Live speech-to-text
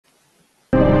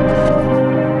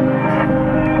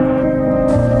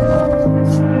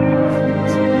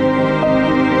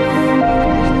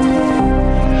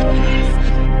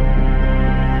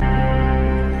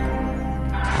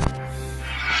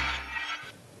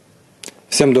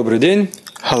Всем добрый день.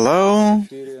 Hello,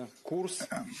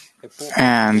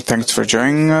 and thanks for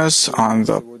joining us on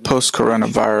this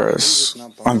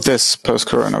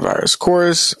post-coronavirus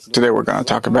course. Today we're going to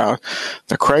talk about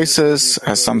the crisis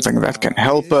as something that can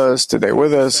help us. Today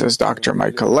with us is Dr.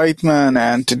 Michael Leitman,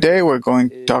 and today we're going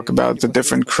to talk about the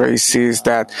different crises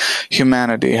that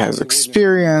humanity has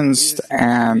experienced,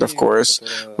 and of course,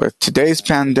 with today's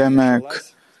pandemic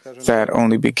that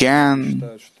only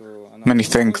began. Many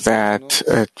think that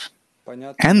it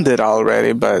ended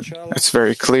already, but it's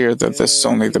very clear that this is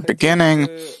only the beginning.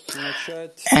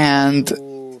 And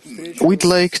we'd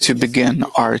like to begin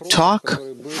our talk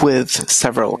with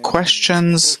several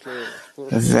questions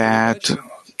that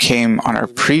came on our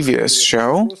previous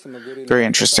show. Very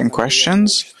interesting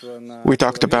questions. We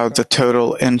talked about the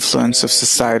total influence of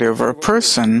society over a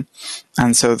person,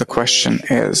 and so the question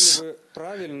is,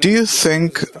 do you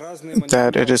think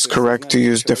that it is correct to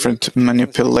use different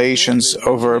manipulations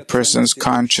over a person's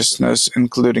consciousness,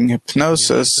 including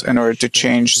hypnosis, in order to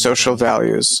change social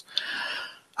values?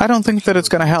 I don't think that it's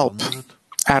going to help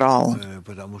at all,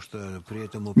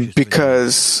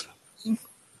 because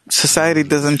society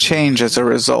doesn't change as a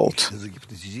result.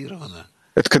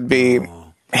 It could be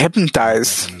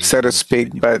hypnotized, so to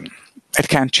speak, but it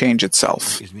can't change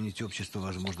itself.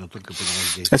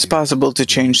 It's possible to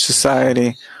change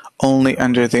society only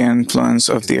under the influence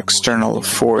of the external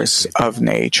force of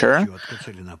nature,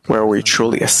 where we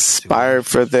truly aspire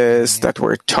for this, that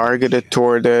we're targeted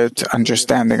toward it,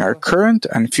 understanding our current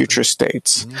and future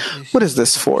states. What is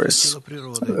this force?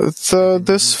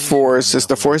 This force is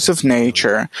the force of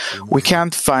nature. We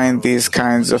can't find these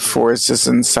kinds of forces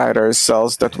inside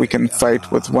ourselves that we can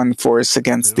fight with one force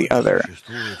against the other.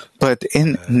 But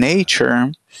in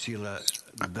nature,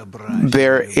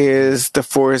 there is the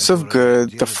force of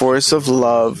good, the force of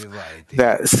love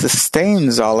that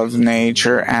sustains all of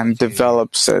nature and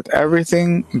develops it.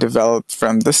 Everything developed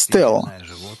from the still,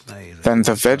 then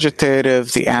the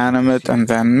vegetative, the animate, and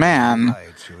then man.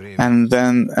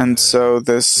 And so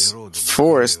this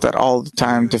force that all the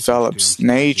time develops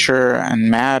nature and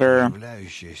matter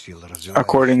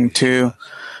according to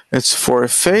its four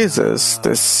phases,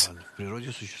 this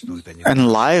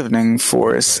enlivening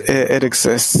force, it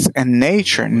exists in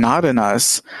nature, not in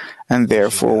us, and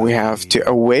therefore we have to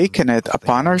awaken it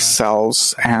upon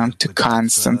ourselves and to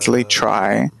constantly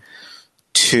try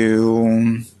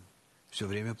to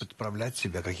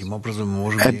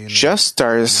adjust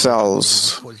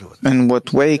ourselves. In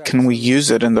what way can we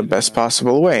use it in the best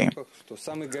possible way?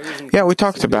 Yeah, we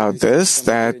talked about this,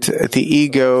 that the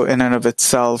ego in and of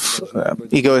itself,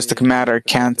 egoistic matter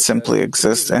can't simply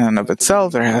exist in and of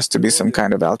itself. There has to be some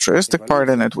kind of altruistic part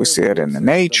in it. We see it in the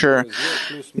nature,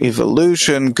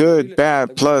 evolution, good,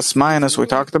 bad, plus, minus. We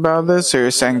talked about this. So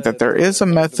you're saying that there is a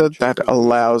method that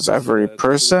allows every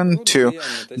person to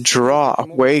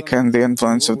awaken the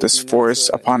influence of this force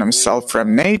upon himself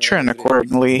from nature, and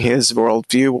accordingly his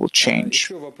worldview will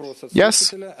change.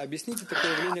 Yes?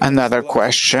 Another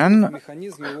question.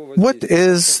 What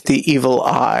is the evil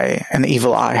eye? An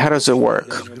evil eye, how does it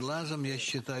work?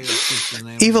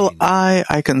 Evil eye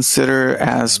I consider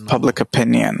as public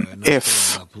opinion.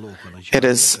 If it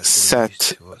is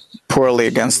set poorly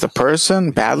against a person,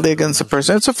 badly against a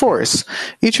person, it's a force.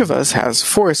 Each of us has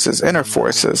forces, inner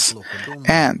forces.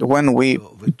 And when we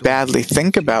badly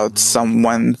think about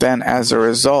someone, then as a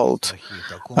result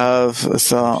of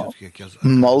the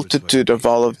multitude of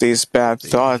all of these bad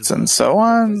thoughts and so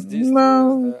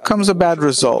on, comes a bad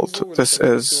result. This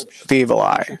is the evil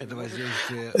eye.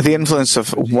 The influence of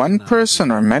one person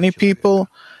or many people,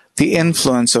 the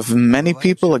influence of many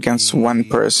people against one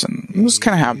person. This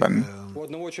can happen.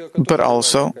 But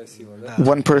also,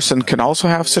 one person can also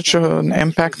have such an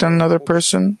impact on another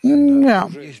person? Yeah.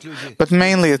 But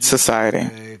mainly it's society.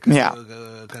 Yeah.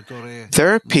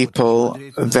 There are people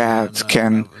that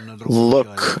can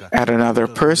look at another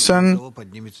person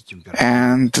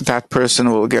and that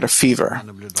person will get a fever,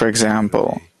 for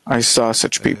example. I saw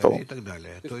such people.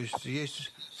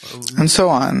 And so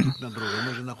on.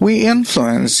 We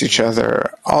influence each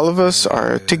other. All of us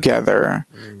are together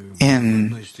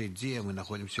in the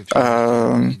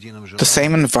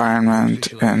same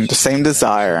environment and the same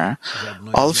desire.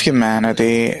 All of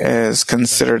humanity is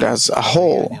considered as a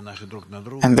whole,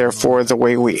 and therefore the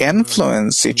way we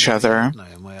influence each other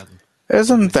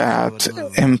isn't that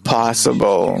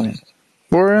impossible.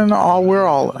 We're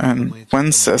all in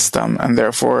one system, and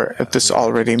therefore this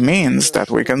already means that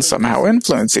we can somehow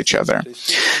influence each other.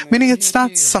 Meaning it's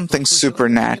not something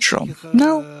supernatural.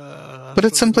 No. but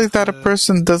it's simply that a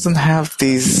person doesn't have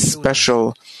these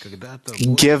special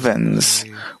givens.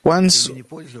 Once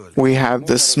we have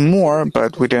this more,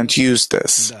 but we don't use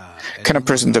this. Can a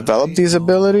person develop these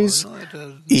abilities?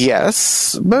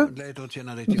 Yes, but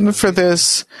for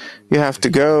this, you have to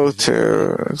go to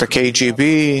the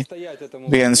KGB,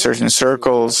 be in certain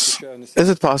circles. Is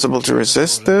it possible to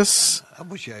resist this?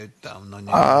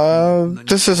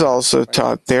 This is also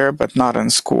taught there, but not in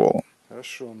school.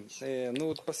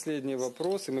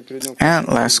 And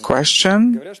last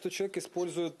question.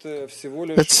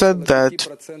 It said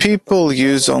that people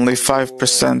use only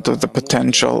 5% of the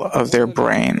potential of their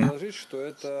brain.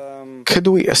 Could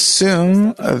we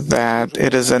assume that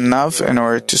it is enough in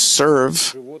order to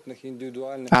serve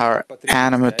our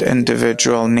animate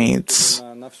individual needs?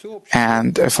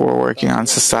 And if we're working on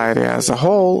society as a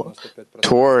whole,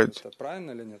 toward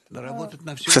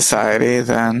society,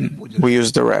 then we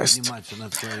use the rest.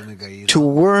 To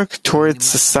work towards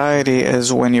society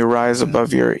is when you rise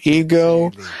above your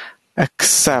ego,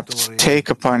 take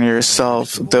upon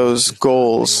yourself those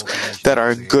goals that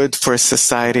are good for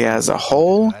society as a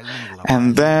whole,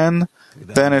 and then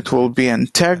it will be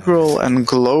integral and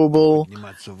global,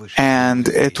 and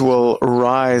it will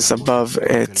rise above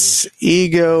its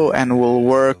ego and will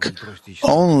work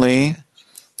only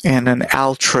in an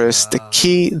altruistic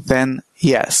key, then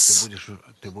yes.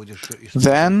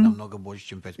 Then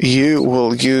you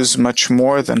will use much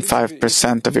more than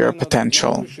 5% of your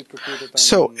potential.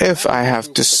 So if I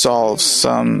have to solve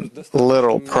some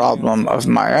little problem of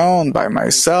my own by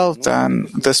myself, then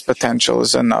this potential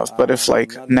is enough. But if,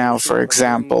 like now, for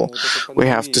example, we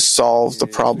have to solve the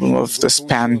problem of this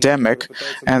pandemic,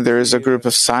 and there is a group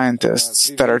of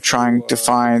scientists that are trying to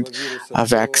find a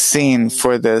vaccine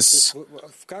for this,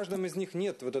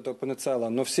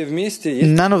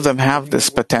 none of them have this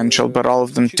potential, but all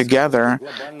of them together,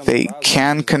 they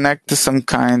can connect to some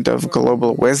kind of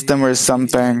global wisdom or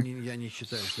something.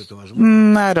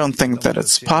 I don't think that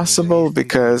it's possible,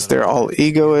 because they're all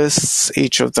egoists,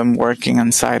 each of them working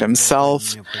inside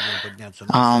himself.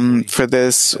 For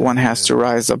this, one has to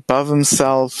rise above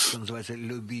himself,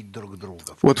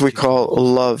 what we call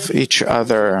love each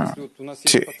other,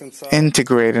 to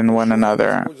integrate in one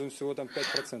another.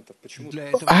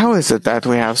 How is it that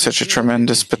we have such a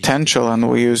tremendous potential and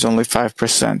we use only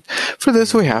 5%? For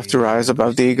this, we have to rise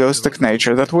above the egoistic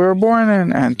nature that we were born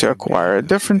in and to acquire a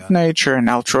different nature, an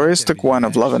altruistic one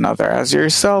of love another as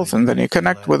yourself, and then you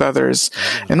connect with others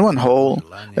in one whole,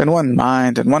 in one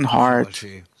mind, in one heart.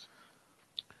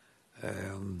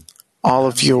 All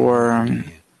of your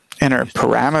inner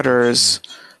parameters,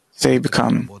 they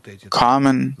become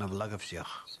common,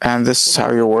 and this is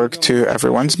how you work to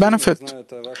everyone's benefit.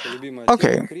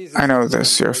 Okay, I know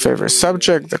this is your favorite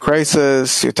subject, the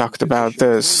crisis. You talked about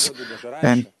this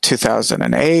in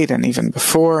 2008 and even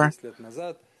before.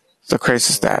 The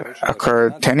crisis that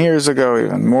occurred 10 years ago,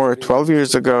 even more, 12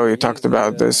 years ago. You talked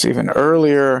about this even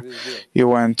earlier. You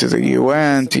went to the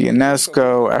UN, to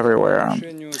UNESCO, everywhere.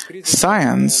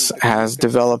 Science has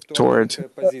developed toward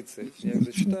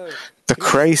the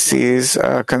crisis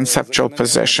conceptual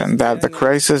position, that the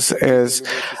crisis is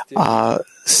a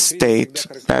state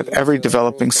that every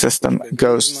developing system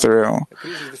goes through,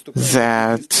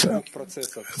 that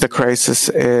the crisis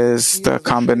is the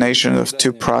combination of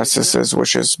two processes,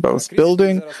 which is both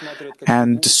building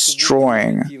and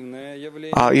destroying.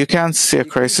 You can't see a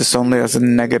crisis only as a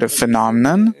negative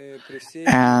phenomenon,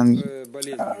 and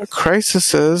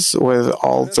crises, with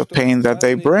all the pain that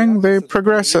they bring, they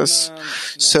progress us.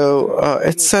 So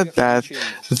it's said that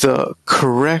the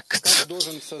correct,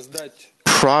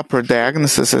 proper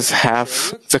diagnosis is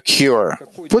half the cure.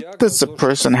 What does the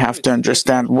person have to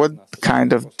understand? What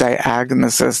kind of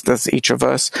diagnosis does each of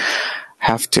us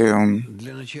have to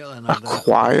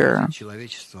acquire?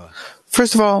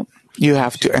 First of all, you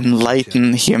have to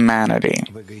enlighten humanity.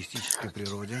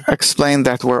 Explain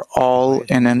that we're all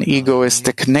in an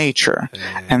egoistic nature,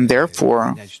 and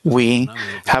therefore we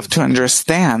have to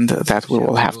understand that we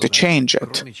will have to change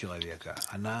it.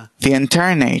 The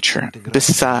entire nature,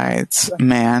 besides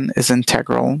man, is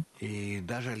integral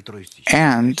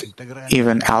and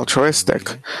even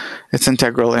altruistic. It's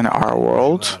integral in our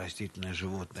world,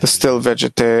 the still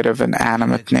vegetative and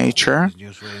animate nature.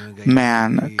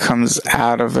 Man comes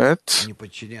out of it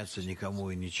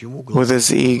with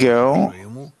his ego,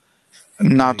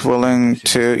 not willing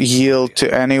to yield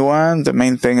to anyone. The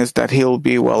main thing is that he'll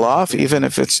be well off, even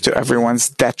if it's to everyone's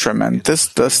detriment. This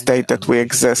is the state that we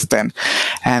exist in.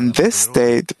 And this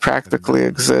state practically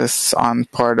exists on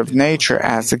part of nature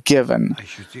as a given.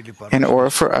 In order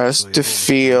for us to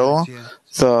feel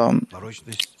the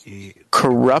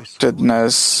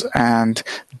corruptedness and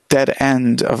dead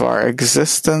end of our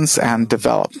existence and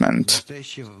development.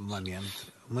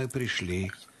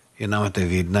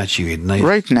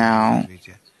 Right now,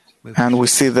 and we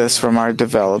see this from our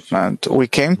development, we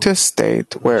came to a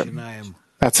state where,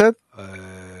 that's it,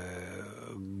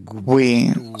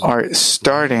 we are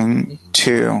starting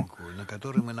to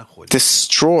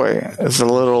destroy the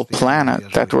little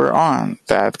planet that we're on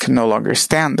that can no longer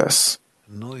stand us.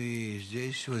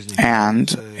 And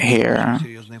here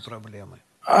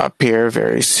appear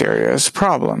very serious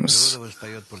problems.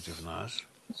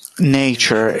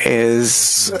 Nature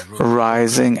is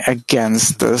rising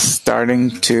against us, starting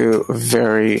to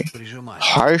very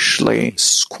harshly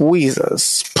squeeze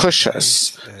us, push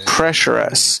us, pressure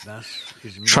us,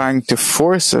 trying to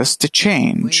force us to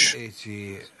change.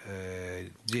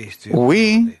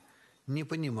 We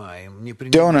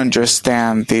don't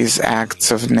understand these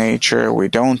acts of nature, we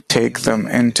don't take them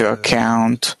into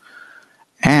account,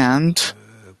 and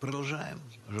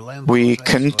we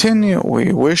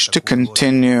wish to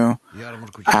continue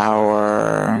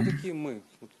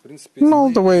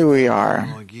the way we are.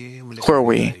 Who are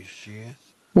we?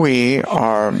 We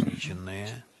are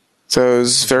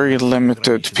those very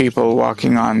limited people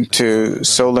walking on to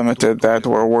so limited that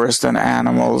we're worse than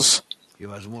animals.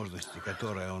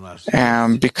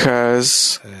 And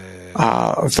because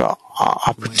the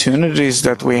opportunities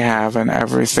that we have and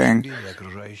everything,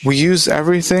 we use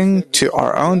everything to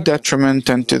our own detriment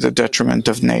and to the detriment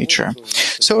of nature.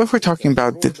 So if we're talking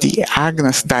about the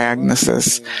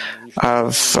diagnosis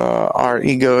of our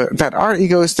ego, that our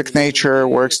egoistic nature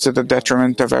works to the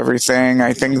detriment of everything,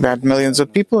 I think that millions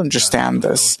of people understand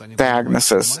this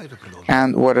diagnosis.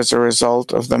 And what is a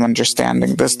result of them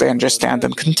understanding this? They understand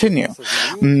and continue.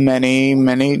 Many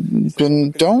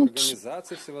don't.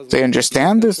 They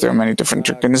understand this. There are many different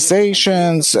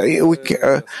organizations.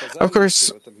 Of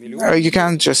course, you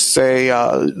can't just say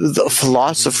the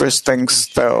philosophers think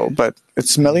so, but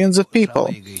it's millions of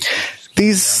people.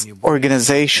 These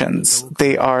organizations,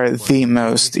 they are the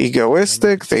most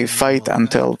egoistic. They fight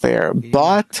until they're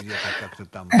bought,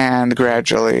 and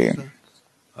gradually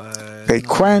they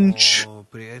quench,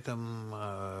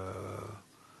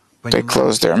 they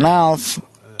close their mouth,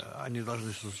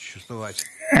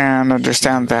 and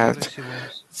understand that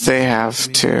they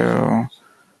have to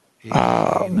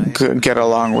get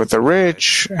along with the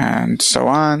rich, and so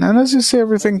on. And as you see,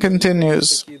 everything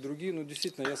continues.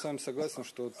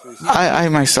 I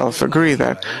myself agree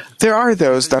that there are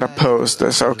those that oppose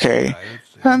this, okay,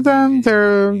 and then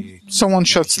someone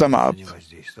shuts them up.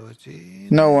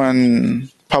 No one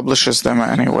publishes them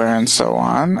anywhere, and so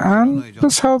on, and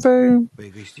that's how they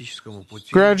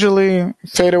gradually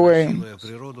fade away.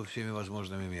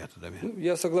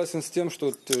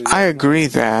 I agree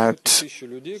that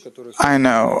I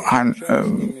know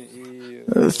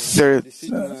there are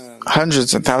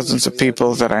hundreds and thousands of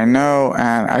people that I know,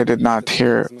 and I did not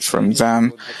hear from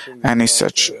them any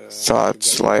such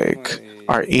thoughts like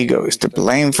our ego is to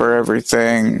blame for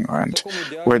everything and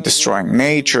we're destroying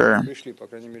nature.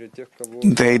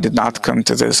 They did not come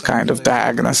to this kind of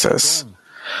diagnosis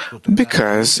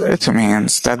because it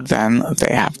means that then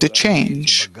they have to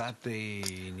change.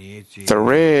 The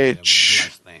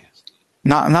rich,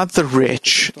 not the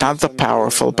rich, not the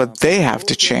powerful, but they have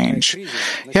to change.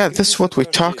 Yeah, this is what we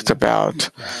talked about.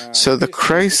 So the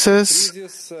crisis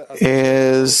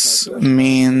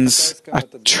means a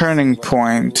turning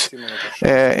point.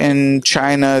 In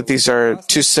China, these are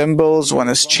two symbols. One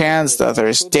is chance, the other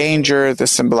is danger.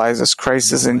 This symbolizes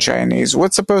crisis in Chinese.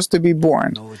 What's supposed to be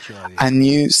born? A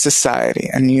new society,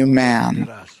 a new man.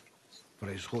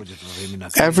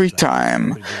 Every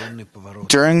time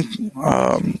during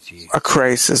a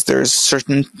crisis, there's a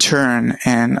certain turn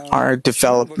in our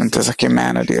development as a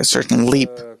humanity, a certain leap.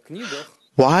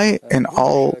 Why do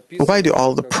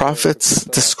all the prophets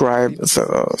describe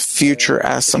the future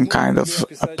as some kind of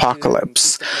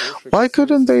apocalypse? Why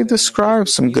couldn't they describe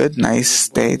some good, nice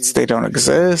states? They don't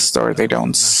exist, or they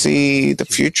don't see the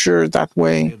future that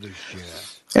way.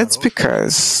 It's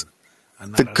because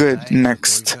the good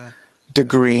next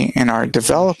degree in our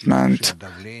development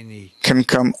can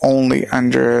come only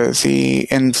under the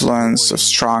influence of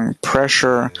strong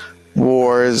pressure,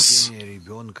 wars,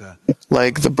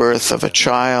 like the birth of a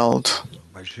child,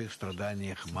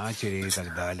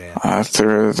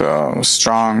 through the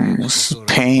strong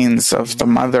pains of the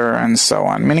mother and so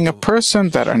on. Meaning a person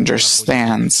that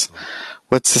understands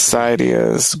what society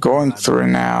is going through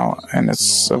now, and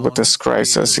it's with this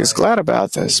crisis, he's glad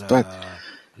about this, but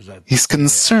he's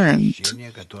concerned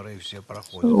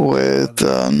with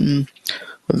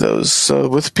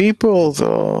with people,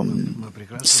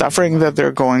 the suffering that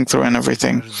they're going through and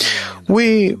everything.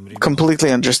 We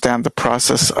completely understand the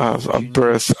process of a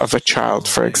birth of a child,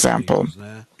 for example.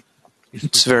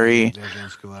 It's a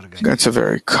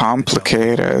very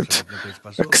complicated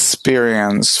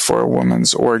experience for a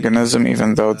woman's organism,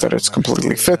 even though that it's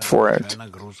completely fit for it.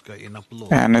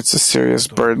 And it's a serious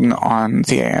burden on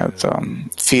the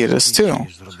fetus too.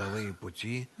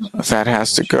 That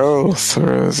has to go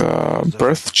through the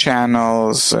birth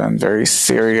channels in very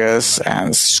serious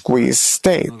and squeezed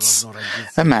states.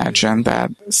 Imagine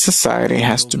that society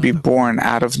has to be born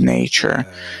out of nature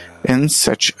in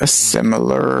such a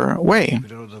similar way.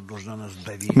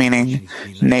 Meaning,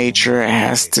 nature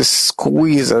has to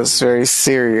squeeze us very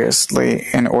seriously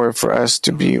in order for us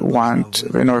to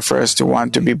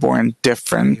want to be born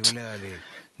different.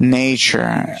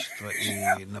 Nature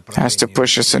has to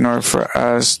push us in order for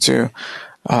us to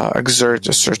exert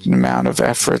a certain amount of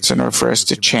efforts in order for us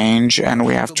to change, and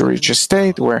we have to reach a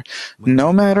state where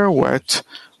no matter what,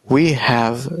 we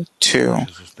have to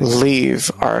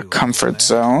leave our comfort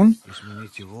zone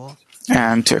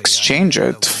and to exchange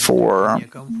it for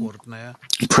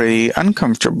pretty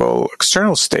uncomfortable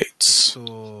external states.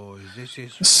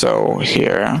 So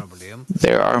here,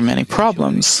 there are many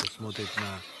problems.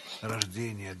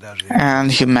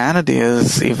 And humanity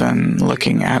is even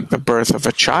looking at the birth of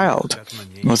a child,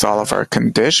 with all of our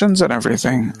conditions and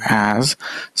everything, as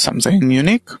something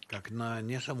unique.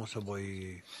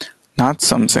 Not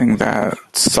something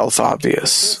that's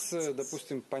self-obvious.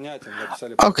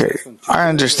 Okay, I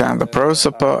understand the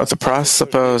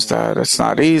pressuppose that it's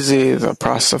not easy, the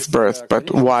process of birth,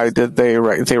 but why did they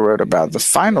write? They wrote about the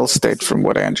final state, from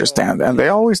what I understand, and they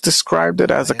always described it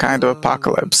as a kind of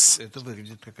apocalypse.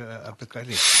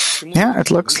 Yeah, it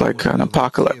looks like an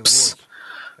apocalypse,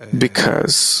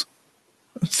 because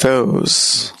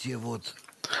those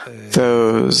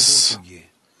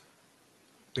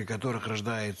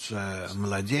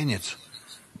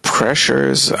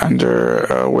pressures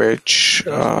under which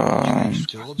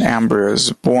embryo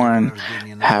is born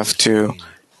have to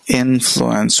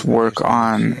work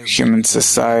on human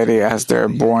society as they're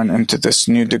born into this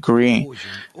new degree,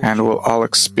 and will all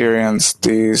experience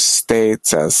these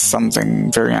states as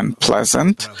something very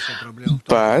unpleasant.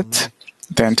 But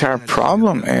the entire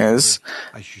problem is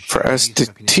for us to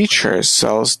teach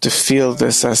ourselves to feel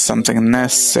this as something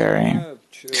necessary.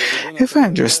 If I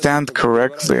understand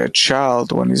correctly, a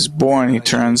child, when he's born, he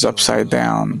turns upside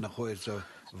down.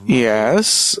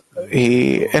 Yes,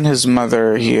 in his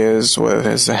mother, he is with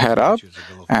his head up,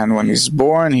 and when he's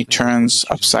born, he turns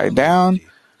upside down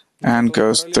and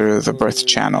goes through the birth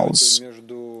channels.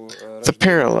 The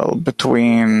parallel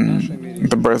between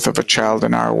the birth of a child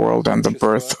in our world and the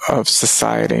birth of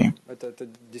society.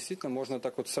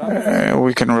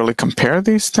 We can really compare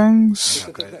these things?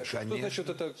 What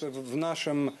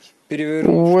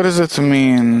does it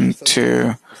mean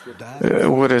to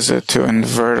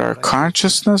invert our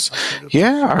consciousness?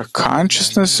 Yeah, our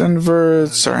consciousness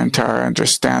inverts our entire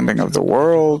understanding of the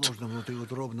world.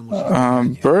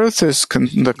 Birth is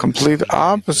the complete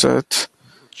opposite.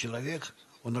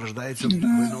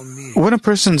 When a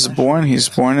person's born, he's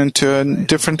born into a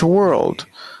different world.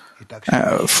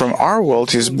 From our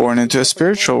world, he's born into a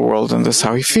spiritual world, and that's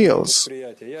how he feels.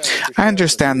 I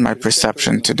understand my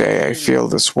perception today. I feel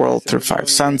this world through five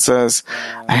senses.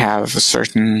 I have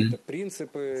certain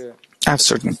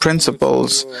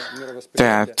principles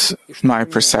that my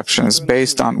perception is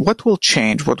based on. What will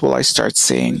change? What will I start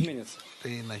seeing?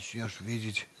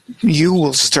 You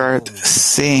will start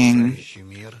seeing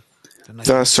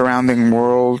the surrounding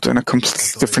world in a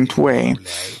completely different way.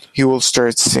 You will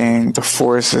start seeing the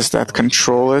forces that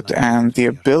control it and the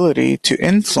ability to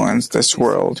influence this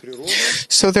world.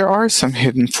 So there are some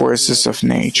hidden forces of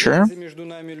nature,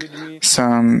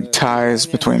 some ties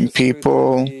between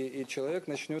people,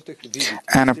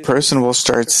 and a person will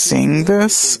start seeing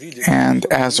this, and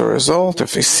as a result,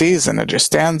 if he sees and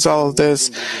understands all of this,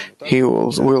 we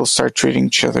will start treating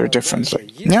each other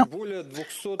differently. Yeah.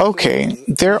 Okay,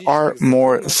 there are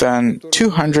more than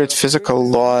 200 physical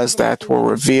laws that were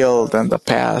revealed in the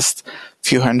past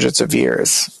few hundreds of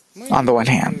years, on the one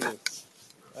hand.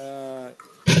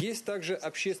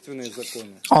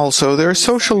 Also, there are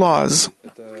social laws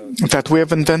that we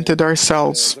have invented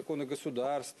ourselves.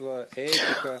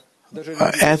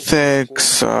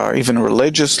 ethics, even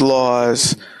religious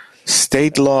laws,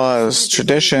 state laws,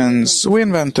 traditions. We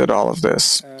invented all of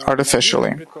this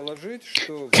artificially.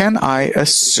 Can I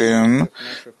assume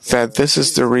that this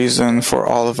is the reason for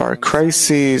all of our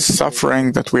crises,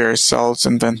 suffering, that we ourselves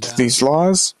invented these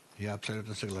laws?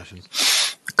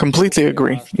 Completely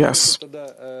agree, yes.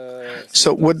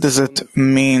 So what does it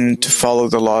mean to follow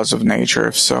the laws of nature,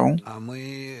 if so?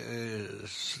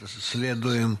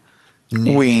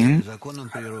 We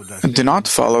do not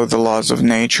follow the laws of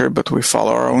nature, but we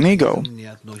follow our own ego.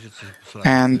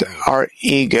 And our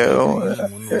ego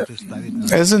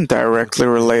isn't directly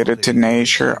related to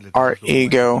nature. Our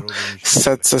ego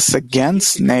sets us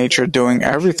against nature, doing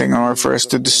everything in order for us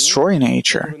to destroy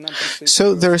nature.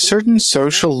 So there are certain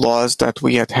social laws that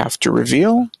we yet have to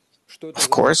reveal.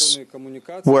 Of course,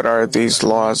 what are these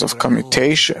laws of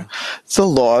commutation? The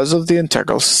laws of the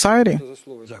integral society.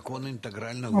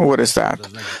 What is that?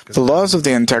 The laws of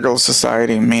the integral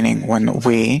society, meaning when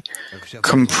we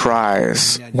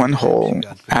comprise one whole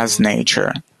as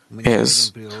nature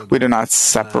is. We do not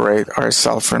separate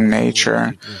ourselves from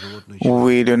nature.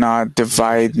 We do not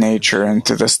divide nature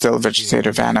into the still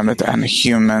vegetative, animate, and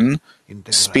human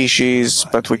species,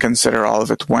 but we consider all of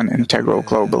it one integral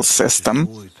global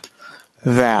system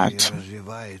that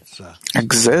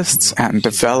exists and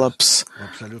develops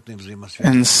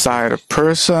inside a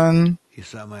person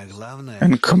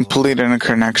in complete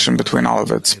interconnection between all of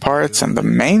its parts. And the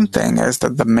main thing is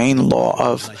that the main law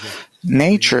of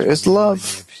nature is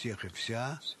love.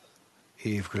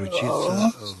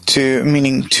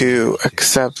 Meaning to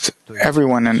accept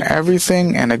everyone and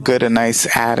everything and a good and nice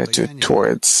attitude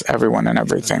towards everyone and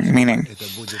everything. Meaning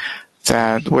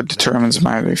that what determines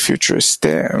my future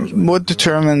what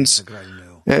determines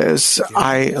is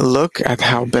I look at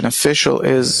how beneficial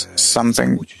is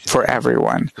something for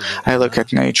everyone. I look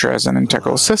at nature as an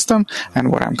integral system,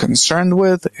 and what I'm concerned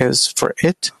with is for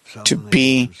it to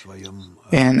be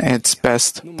in its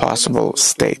best possible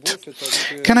state.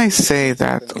 Can I say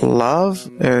that love,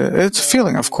 it's a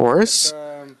feeling, of course.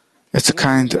 It's a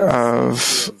kind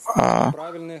of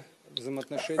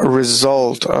a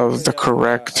result of the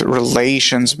correct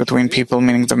relations between people,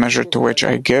 meaning the measure to which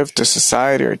I give to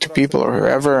society or to people or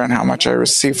whoever, and how much I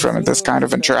receive from it, this kind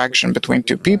of interaction between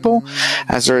two people.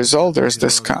 As a result, there's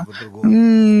this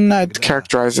I'd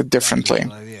characterize it differently,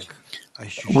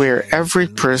 where every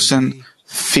person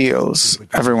feels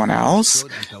everyone else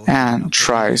and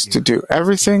tries to do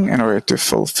everything in order to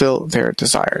fulfill their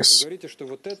desires.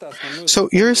 So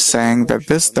you're saying that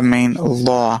this is the main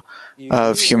law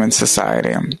of human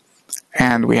society,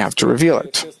 and we have to reveal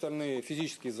it,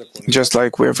 just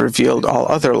like we have revealed all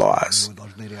other laws.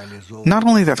 Not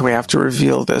only that we have to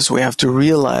reveal this, we have to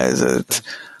realize it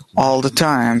all the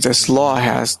time. This law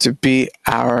has to be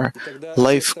our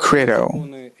life credo.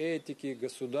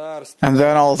 And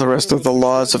then all the rest of the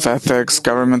laws of ethics,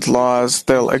 government laws,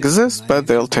 they'll exist, but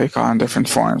they'll take on different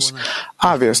forms.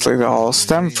 Obviously, they all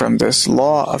stem from this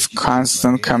law of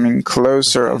constant coming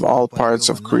closer of all parts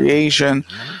of creation,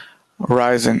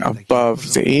 rising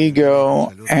above the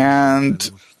ego, and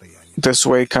this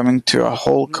way coming to a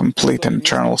whole, complete, and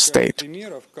eternal state.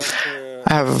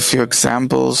 I have a few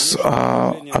examples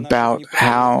about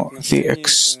how the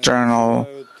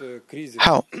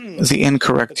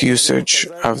incorrect usage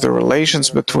of the relations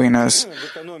between us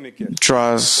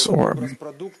draws or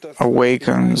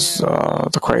awakens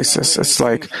the crisis. It's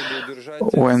like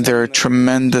when there are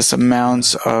tremendous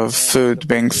amounts of food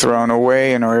being thrown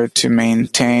away in order to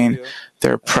maintain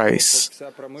their price.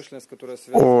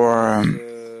 Or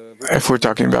if we're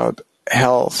talking about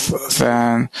health,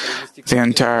 then the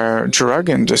entire drug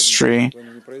industry,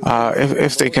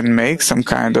 if they can make some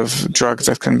kind of drug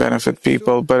that can benefit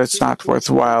people, but it's not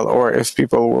worthwhile, or if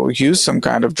people will use some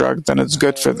kind of drug, then it's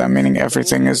good for them, meaning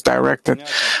everything is directed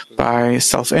by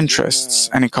self-interests.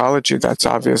 And ecology, that's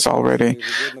obvious already,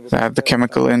 that the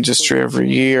chemical industry every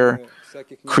year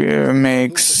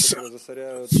makes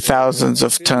thousands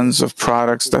of tons of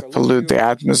products that pollute the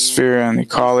atmosphere and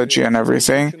ecology and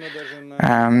everything.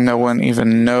 No one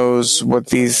even knows what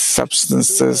these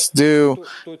substances do,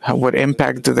 what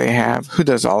impact do they have, who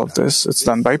does all of this. It's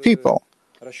done by people,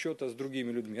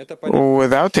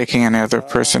 without taking any other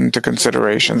person into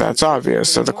consideration. That's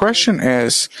obvious. So the question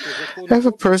is, if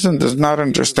a person does not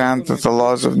understand that the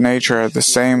laws of nature are the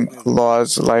same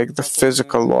laws like the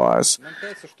physical laws,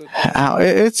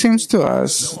 it seems to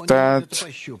us that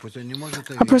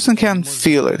a person can't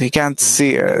feel it, he can't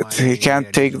see it, he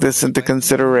can't take this into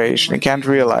consideration, he can't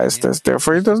realize this,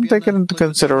 therefore he doesn't take it into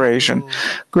consideration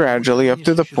gradually up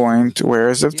to the point where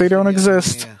as if they don't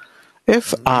exist.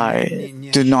 If I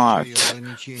do not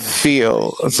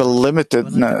feel the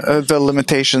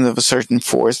limitations of a certain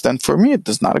force, then for me it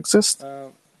does not exist.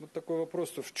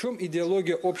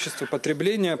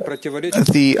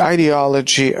 The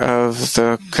ideology of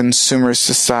the consumer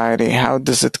society, how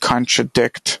does it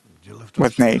contradict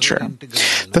with nature?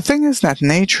 The thing is that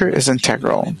nature is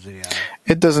integral.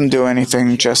 It doesn't do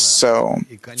anything just so.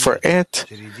 For it,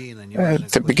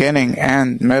 the beginning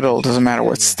and middle, doesn't matter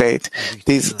what state,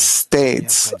 these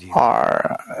states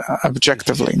are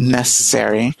objectively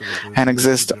necessary and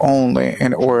exist only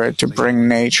in order to bring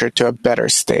nature to a better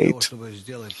state.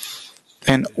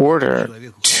 In order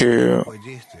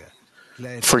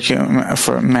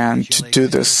for man to do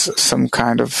this, some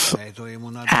kind of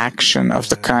action of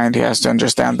the kind, he has to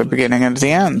understand the beginning and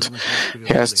the end.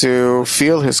 He has to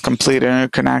feel his complete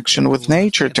interconnection with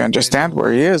nature to understand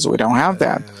where he is. We don't have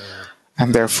that.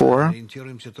 And therefore,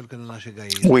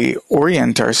 we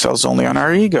orient ourselves only on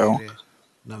our ego.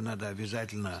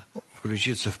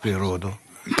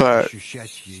 But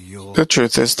the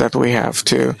truth is that we have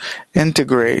to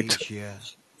integrate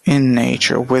in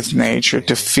nature, with nature,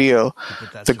 to feel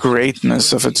the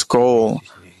greatness of its goal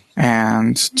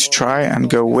and to try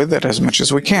and go with it as much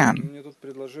as we can.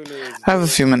 I have a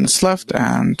few minutes left,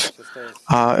 and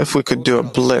if we could do a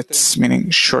blitz, meaning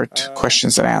short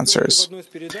questions and answers.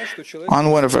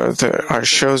 On one of our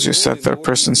shows, you said that a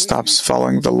person stops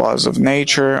following the laws of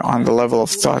nature on the level of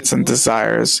thoughts and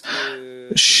desires.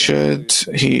 Should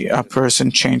a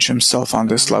person change himself on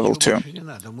this level too?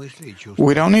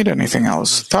 We don't need anything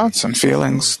else. Thoughts and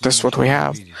feelings, that's what we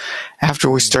have. After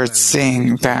we start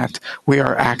seeing that we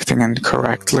are acting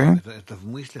incorrectly,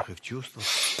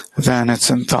 then it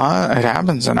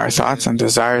happens in our thoughts and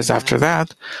desires. After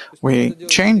that, we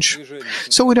change.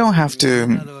 So we don't have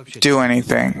to do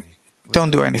anything.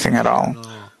 Don't do anything at all.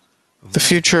 The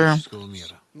future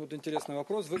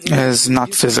is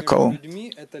not physical.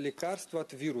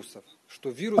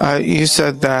 You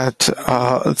said that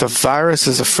the virus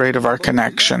is afraid of our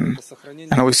connection,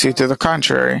 and we see to the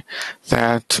contrary,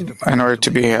 that in order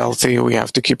to be healthy, we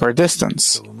have to keep our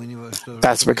distance.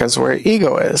 That's because we're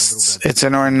egoists. It's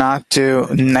in order not to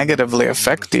negatively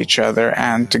affect each other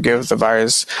and to give the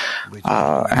virus,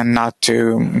 and not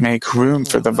to make room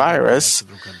for the virus.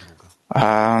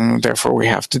 Therefore, we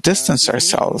have to distance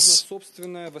ourselves.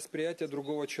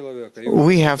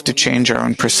 We have to change our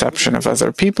own perception of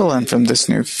other people, and from this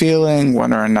new feeling,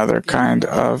 one or another kind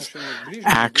of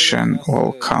action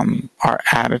will come. Our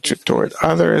attitude toward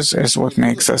others is what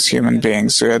makes us human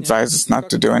beings. So we advise us not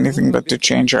to do anything but to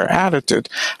change our attitude.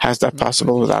 How is that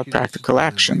possible without practical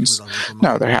actions?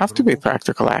 No, there have to be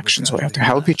practical actions. We have to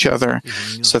help each other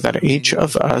so that each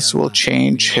of us will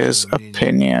change his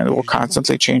opinion, will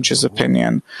constantly change his opinion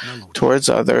towards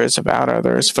others, about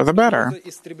others, for the better.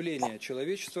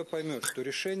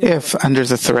 If, under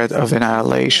the threat of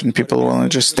annihilation, people will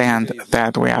understand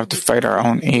that we have to fight our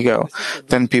own ego,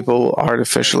 then people will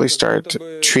artificially start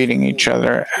treating each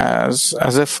other as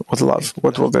if with love.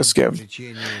 What will this give?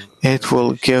 It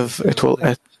will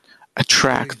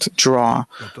draw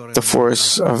the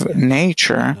force of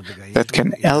nature that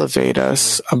can elevate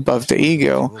us above the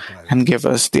ego and give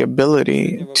us the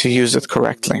ability to use it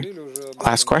correctly.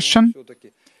 Last question.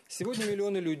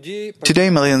 Today,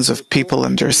 millions of people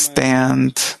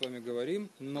understand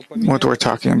what we're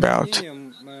talking about,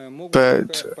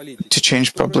 but to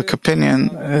change public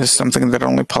opinion is something that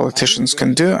only politicians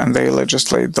can do, and they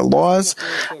legislate the laws,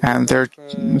 and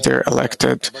they're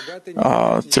elected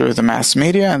through the mass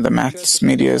media, and the mass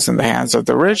media is in the hands of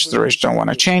the rich. The rich don't want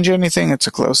to change anything. It's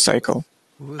a closed cycle.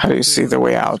 How do you see the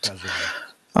way out?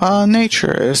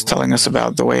 Nature is telling us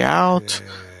about the way out.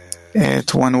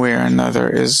 It, one way or another,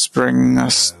 is bringing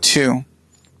us to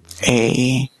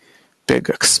a big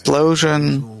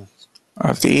explosion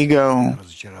of the ego,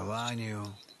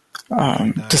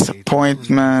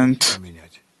 disappointment,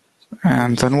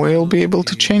 and then we'll be able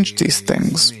to change these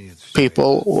things.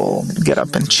 People will get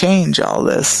up and change all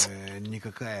this.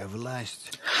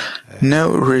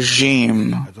 No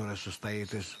regime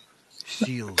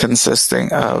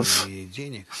consisting of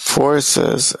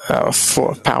forces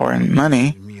for power and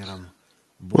money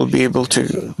will be able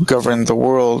to govern the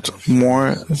world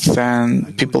more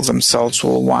than people themselves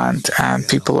will want, and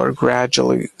people are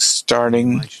gradually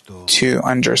starting to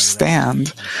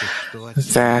understand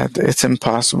that it's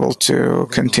impossible to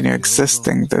continue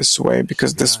existing this way,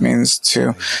 because this means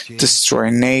to destroy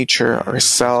nature,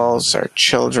 ourselves, our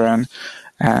children,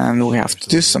 and we have to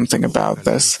do something about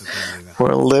this.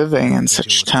 We're living in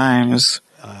such times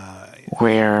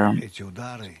where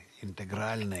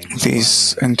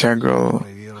these integral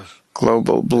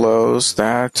global blows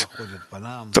that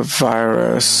the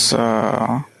virus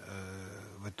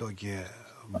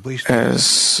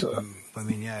is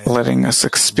letting us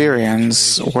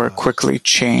experience will quickly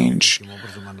change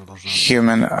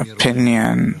human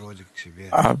opinion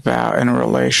about in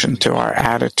relation to our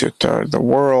attitude toward the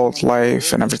world,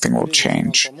 life, and everything will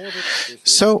change.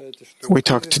 So we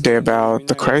talked today about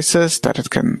the crisis, that it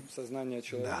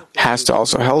has to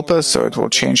also help us, so it will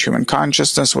change human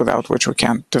consciousness, without which we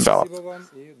can't develop.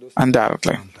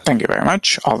 Undoubtedly. Thank you very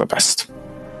much. All the best.